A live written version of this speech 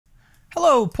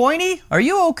Hello, Pointy. Are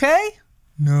you okay?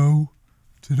 No.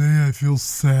 Today I feel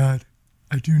sad.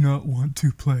 I do not want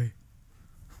to play.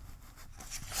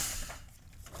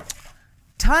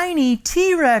 Tiny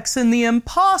T.Rex and the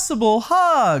Impossible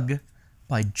Hug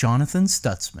by Jonathan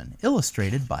Stutzman,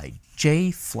 illustrated by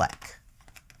J. Fleck.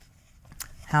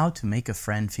 How to make a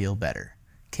friend feel better.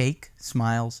 Cake,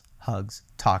 smiles, hugs,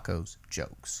 tacos,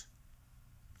 jokes.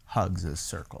 Hugs is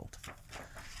circled.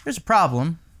 There's a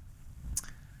problem.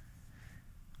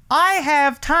 I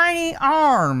have tiny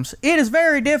arms. It is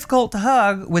very difficult to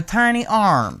hug with tiny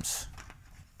arms.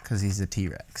 Because he's a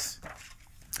T-Rex.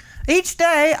 Each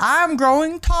day I'm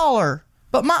growing taller,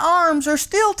 but my arms are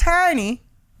still tiny.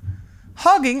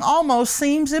 Hugging almost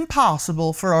seems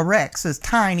impossible for a Rex as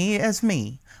tiny as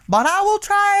me. But I will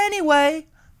try anyway.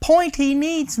 Pointy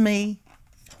needs me.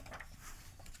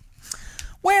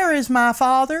 Where is my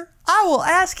father? I will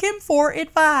ask him for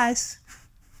advice.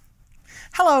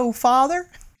 Hello, Father.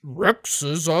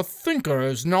 Rexes are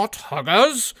thinkers, not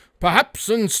huggers. Perhaps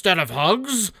instead of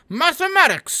hugs,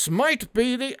 mathematics might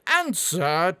be the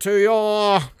answer to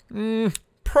your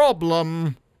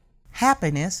problem.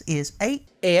 Happiness is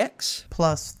 8x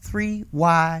plus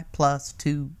 3y plus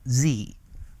 2z.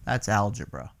 That's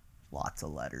algebra. Lots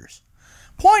of letters.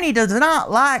 Pointy does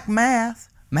not like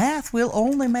math. Math will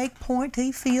only make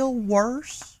Pointy feel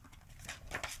worse.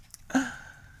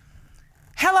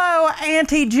 Hello,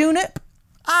 Auntie Junip.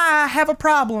 I have a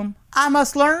problem. I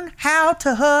must learn how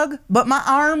to hug, but my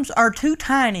arms are too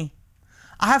tiny.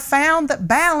 I have found that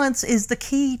balance is the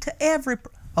key to every...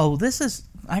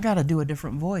 I gotta do a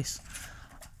different voice.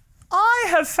 I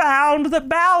have found that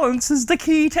balance is the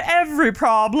key to every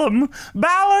problem.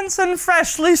 Balance and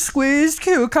freshly squeezed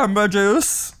cucumber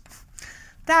juice.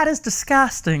 That is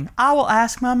disgusting. I will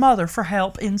ask my mother for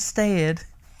help instead.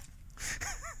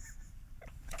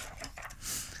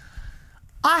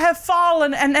 I have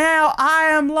fallen and now I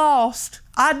am lost.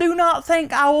 I do not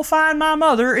think I will find my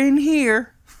mother in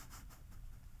here.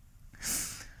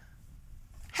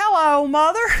 Hello,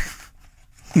 Mother.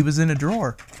 He was in a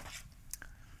drawer.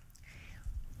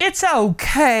 It's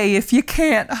okay if you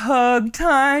can't hug,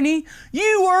 Tiny.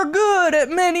 You are good at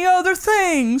many other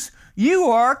things. You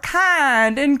are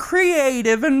kind and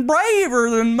creative and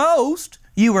braver than most.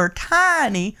 You are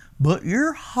tiny, but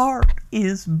your heart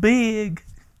is big.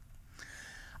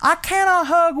 I cannot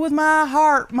hug with my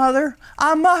heart, Mother.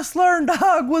 I must learn to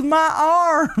hug with my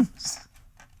arms.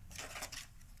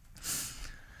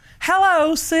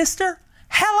 Hello, sister.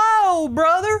 Hello,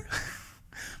 brother.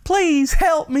 Please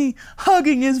help me.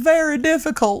 Hugging is very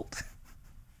difficult.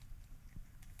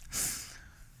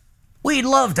 We'd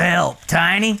love to help,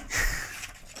 Tiny.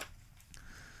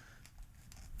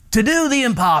 To do the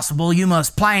impossible, you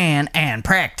must plan and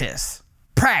practice.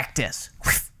 Practice.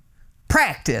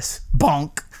 Practice,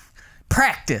 bonk.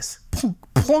 Practice, plunk,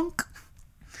 plunk.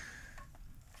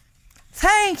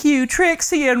 Thank you,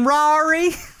 Trixie and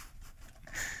Rory.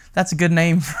 That's a good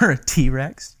name for a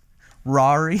T-Rex.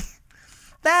 Rory.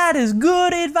 That is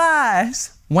good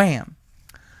advice. Wham.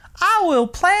 I will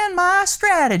plan my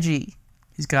strategy.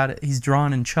 He's got it. He's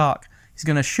drawn in chalk. He's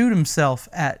going to shoot himself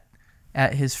at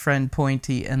his friend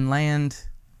Pointy and land.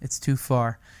 It's too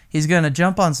far. He's going to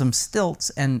jump on some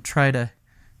stilts and try to...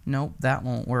 Nope, that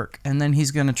won't work. And then he's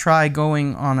going to try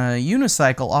going on a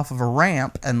unicycle off of a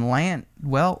ramp and land.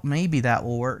 Well, maybe that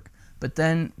will work. But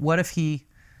then what if he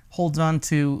holds on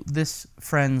to this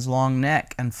friend's long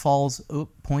neck and falls? Oh,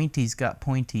 Pointy's got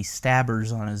pointy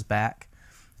stabbers on his back.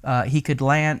 He could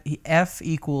land. F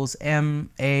equals ma.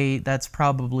 That's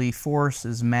probably force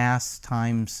is mass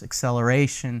times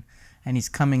acceleration. And he's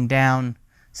coming down.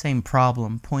 Same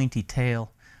problem, pointy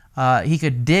tail. He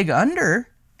could dig under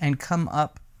and come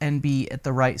up and be at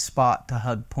the right spot to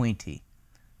hug Pointy.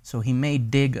 So he may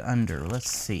dig under.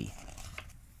 Let's see.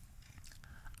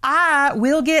 I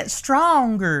will get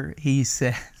stronger, he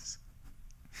says.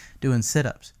 Doing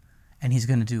sit-ups. And he's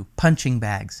going to do punching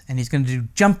bags. And he's going to do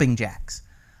jumping jacks.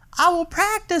 I will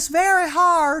practice very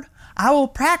hard. I will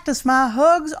practice my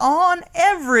hugs on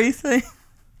everything.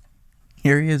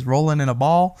 Here he is rolling in a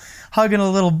ball, hugging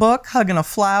a little book, hugging a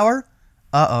flower.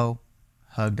 Uh-oh.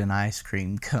 Hugged an ice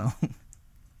cream cone.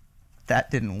 That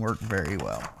didn't work very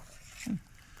well.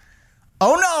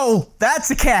 Oh no! That's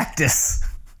a cactus!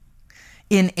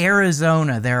 In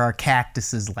Arizona, there are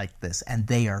cactuses like this, and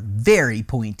they are very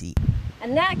pointy.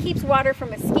 And that keeps water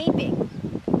from escaping.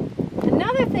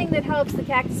 Another thing that helps the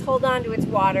cactus hold on to its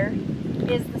water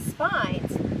is the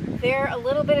spines. They're a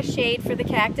little bit of shade for the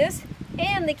cactus,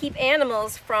 and they keep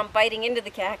animals from biting into the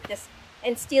cactus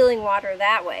and stealing water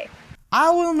that way.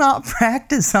 I will not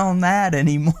practice on that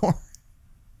anymore.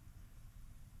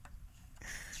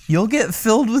 You'll get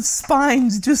filled with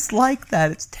spines just like that.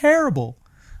 It's terrible.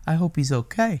 I hope he's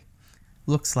okay.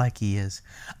 Looks like he is.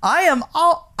 I am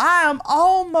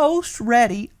almost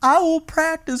ready. I will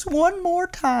practice one more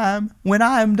time. When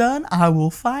I am done, I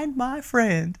will find my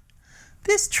friend.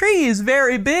 This tree is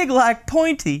very big like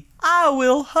Pointy. I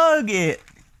will hug it.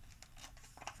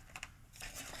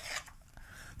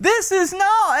 This is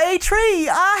not a tree.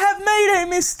 I have made a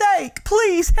mistake.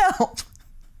 Please help.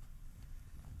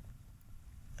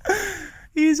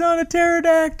 He's on a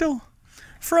pterodactyl.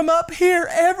 From up here,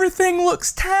 everything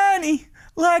looks tiny.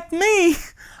 Like me,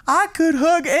 I could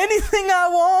hug anything I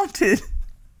wanted.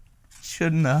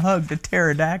 Shouldn't have hugged a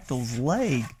pterodactyl's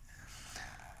leg.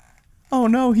 Oh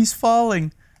no, he's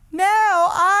falling. Now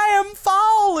I am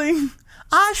falling.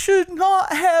 I should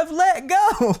not have let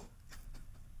go.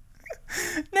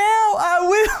 Now I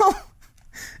will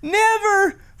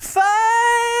never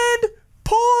find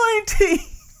Pointy.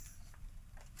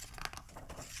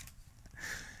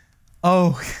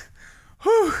 Oh,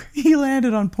 whew, he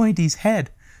landed on Pointy's head.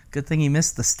 Good thing he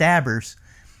missed the stabbers.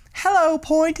 Hello,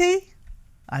 Pointy.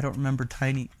 I don't remember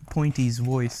Pointy's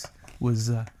voice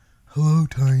was, Hello,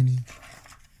 Tiny.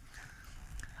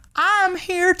 I'm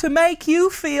here to make you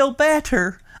feel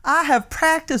better. I have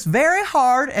practiced very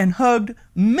hard and hugged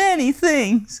many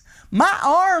things. My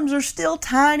arms are still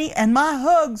tiny and my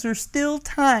hugs are still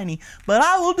tiny, but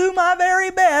I will do my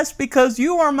very best because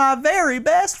you are my very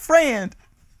best friend.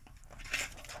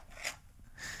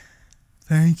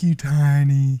 Thank you,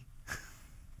 Tiny.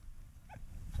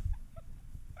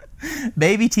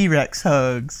 Baby T-Rex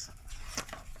hugs.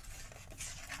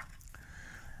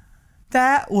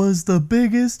 That was the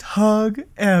biggest hug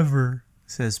ever,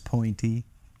 says Pointy.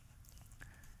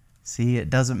 See, it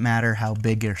doesn't matter how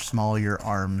big or small your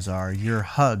arms are. Your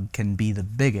hug can be the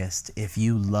biggest if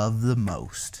you love the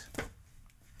most.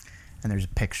 And there's a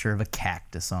picture of a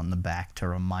cactus on the back to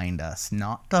remind us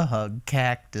not to hug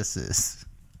cactuses.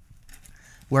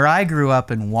 Where I grew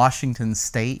up in Washington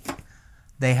State,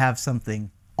 they have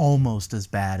something almost as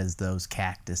bad as those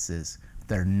cactuses.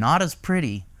 They're not as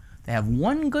pretty. They have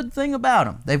one good thing about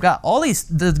them. They've got all these,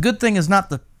 the good thing is not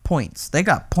the points. They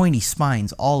got pointy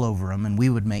spines all over them, and we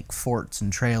would make forts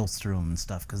and trails through them and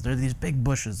stuff because they're these big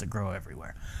bushes that grow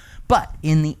everywhere. But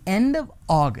in the end of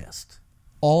August,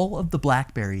 all of the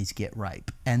blackberries get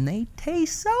ripe, and they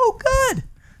taste so good.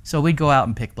 So we'd go out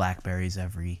and pick blackberries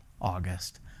every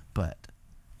August, but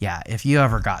yeah, if you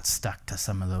ever got stuck to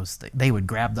some of those things, they would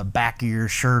grab the back of your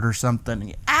shirt or something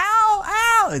and ow,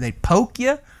 ow, and they'd poke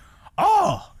you.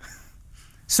 Oh!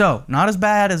 So, not as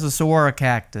bad as a saguaro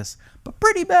cactus, but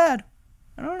pretty bad.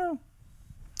 I don't know.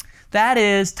 That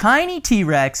is Tiny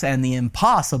T-Rex and the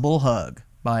Impossible Hug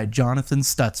by Jonathan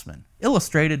Stutzman,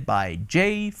 illustrated by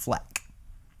J. Flack.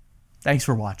 Thanks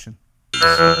for watching.